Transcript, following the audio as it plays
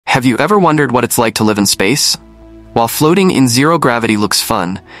Have you ever wondered what it's like to live in space? While floating in zero gravity looks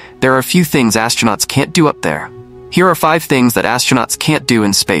fun, there are a few things astronauts can't do up there. Here are 5 things that astronauts can't do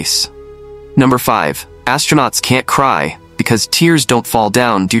in space. Number 5. Astronauts can't cry because tears don't fall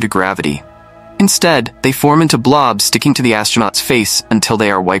down due to gravity. Instead, they form into blobs sticking to the astronaut's face until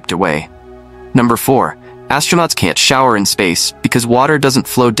they are wiped away. Number 4. Astronauts can't shower in space because water doesn't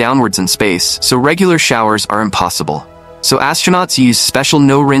flow downwards in space, so regular showers are impossible. So astronauts use special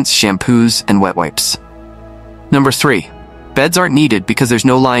no-rinse shampoos and wet wipes. Number 3. Beds aren't needed because there's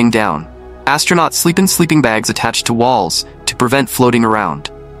no lying down. Astronauts sleep in sleeping bags attached to walls to prevent floating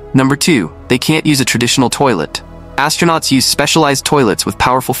around. Number 2. They can't use a traditional toilet. Astronauts use specialized toilets with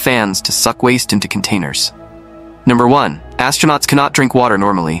powerful fans to suck waste into containers. Number 1. Astronauts cannot drink water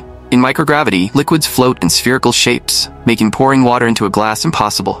normally. In microgravity, liquids float in spherical shapes, making pouring water into a glass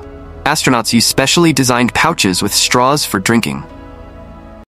impossible. Astronauts use specially designed pouches with straws for drinking.